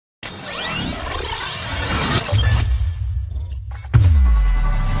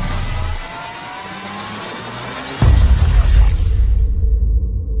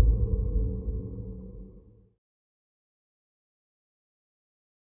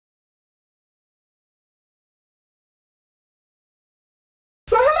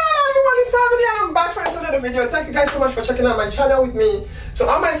video. Thank you guys so much for checking out my channel with me. To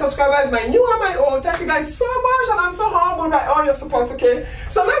all my subscribers, my new and my old, thank you guys so much, and I'm so humbled by all your support. Okay,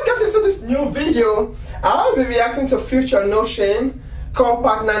 so let's get into this new video. I'll be reacting to Future No Shame called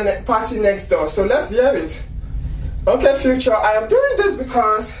Party Next Door. So let's hear it. Okay, Future, I am doing this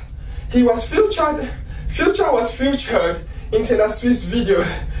because he was Future was featured in Taylor Swift's video.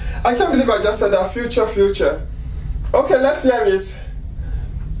 I can't believe I just said that. Future. Okay, let's hear it.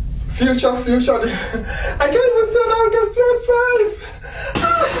 Future. I can't even say that with a straight face.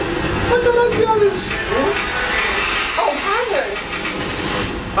 Okay, let's hear it. Oh, honey.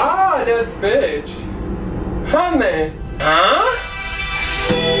 Ah, this bitch. Honey. Huh?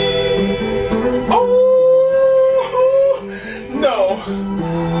 Oh, no.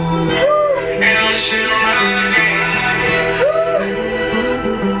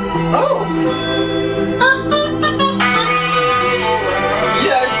 Oh.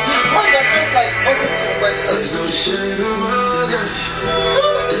 Yes, his voice that sounds like auto-tune, but it's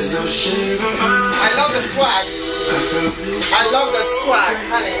I love the swag. I love the swag,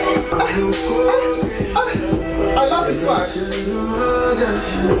 honey. I love the swag.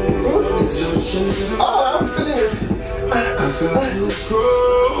 Oh, I'm feeling it.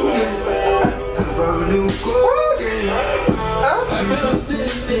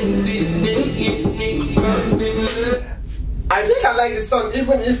 I think I like the song,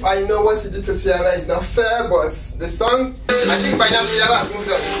 even if I know what he did to Sierra is not fair, but the song, I think by now Sierra has moved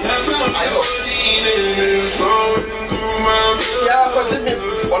on. I hope. Sierra, forgive me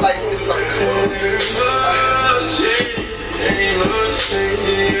for liking the song.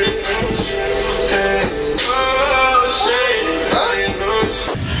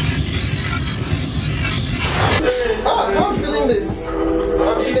 I'm feeling this.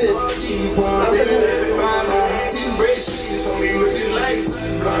 I'm feeling it.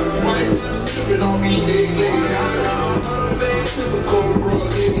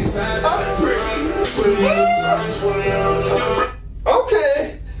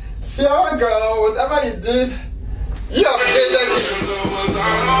 Okay, Sierra girl, whatever you did, you upgraded it.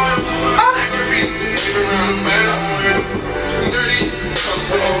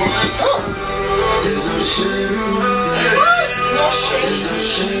 What? No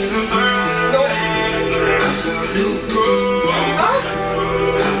shame. No.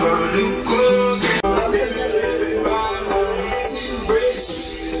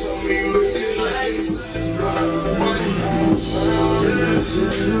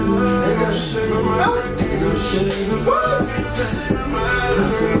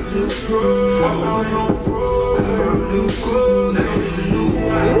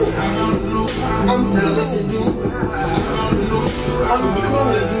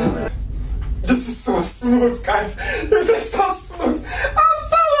 This is so smooth, guys. It is so smooth. I'm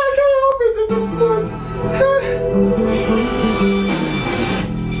sorry, I can't help it. It is smooth.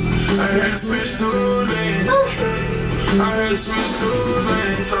 I had switched to lanes.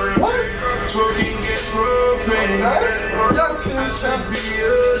 What? Twerking get propane. Yes, Future.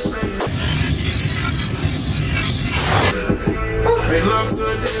 They love to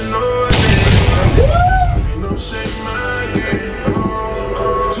know it. Ain't no shame, my game.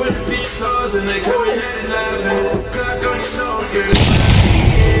 20 feet tall and they coming at it loud. Cock on your nose, girl.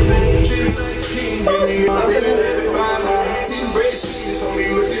 Treat me like a king, baby. Team bracelets on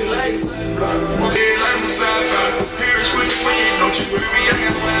me looking like one day like Musafa. Harris with the wind, don't you worry, I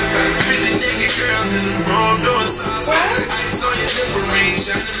got Wi-Fi. 50 naked girls in the room doing salsa. Ice on your nipple ring,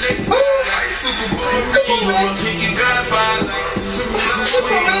 shining nigga. Super Bowl ring, one kick you got five. Super Bowl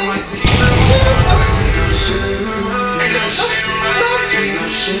ring on my team.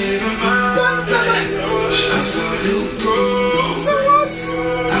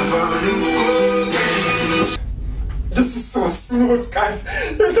 This is so smooth, guys.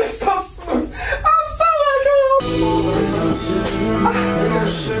 It is so smooth. I'm so like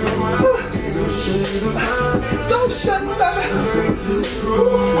don't shut me down.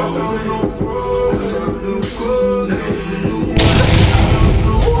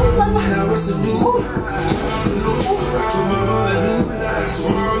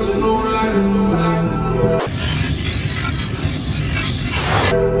 Tomorrow's a new life.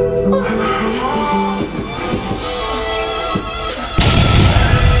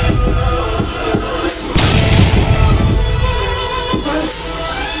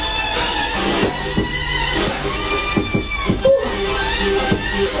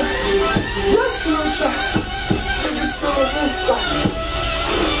 Yes, Future. Give it to me.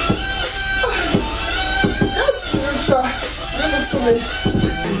 Yes, Future. Give it to me.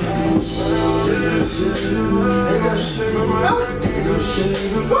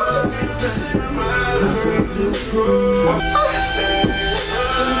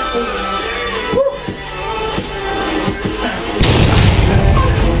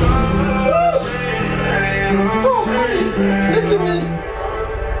 Look at me.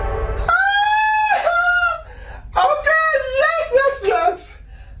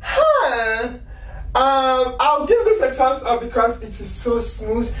 I'll give this a thumbs up because it is so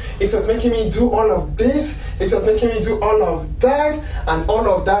smooth. It was making me do all of this. It was making me do all of that and all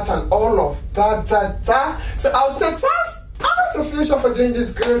of that and all of that. So I'll say thumbs up to Future for doing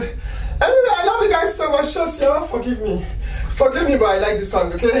this good. Anyway, I love you guys so much. Just forgive me. Forgive me, but I like this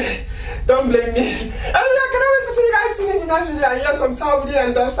song, okay? Don't blame me. Anyway, I cannot wait to see you guys soon in the next video. And yes, from Salvies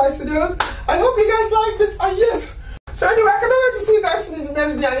and Website Studios. I hope you guys like this. And yes. So anyway, I cannot wait to see you guys in the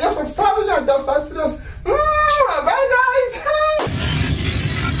next video. And yes, from Salvies and Website Studios. Bye guys.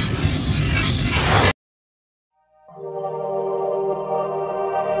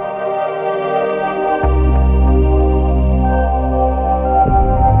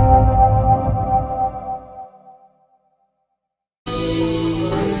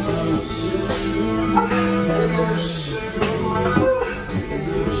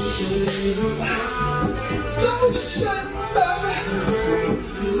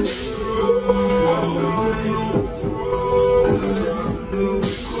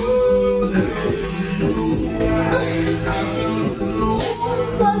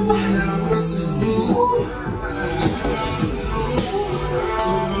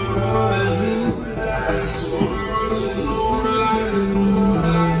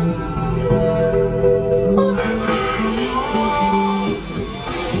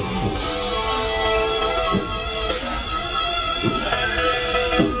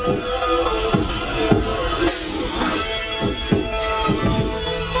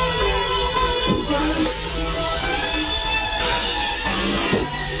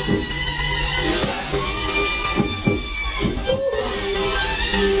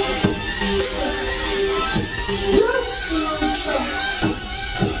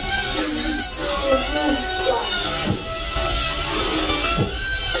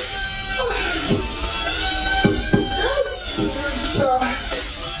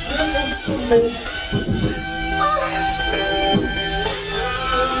 Yes,